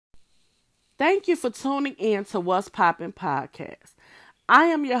Thank you for tuning in to What's Poppin' Podcast. I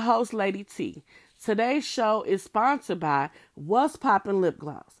am your host, Lady T. Today's show is sponsored by What's Poppin' Lip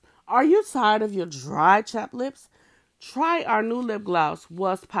Gloss. Are you tired of your dry, chapped lips? Try our new lip gloss,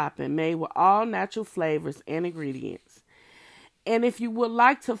 What's Poppin', made with all natural flavors and ingredients. And if you would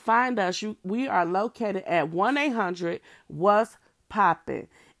like to find us, we are located at 1-800-WHAT's-POPPIN'.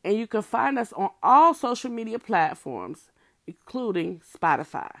 And you can find us on all social media platforms, including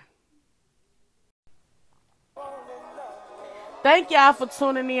Spotify. Thank y'all for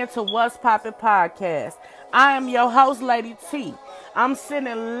tuning in to What's Poppin' Podcast. I am your host, Lady T. I'm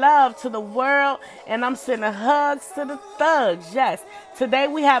sending love to the world and I'm sending hugs to the thugs. Yes, today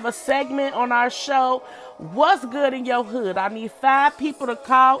we have a segment on our show, What's Good in Your Hood? I need 5 people to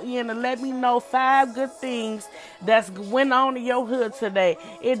call in and let me know 5 good things that's went on in your hood today.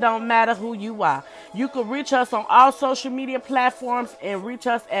 It don't matter who you are. You can reach us on all social media platforms and reach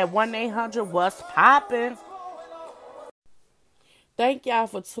us at 1-800-WHAT's-POPPIN'. Thank y'all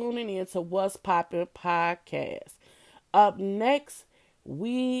for tuning in to What's Poppin' Podcast. Up next,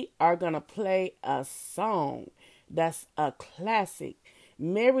 we are going to play a song that's a classic.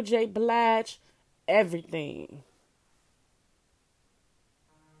 Mary J. Blige, Everything.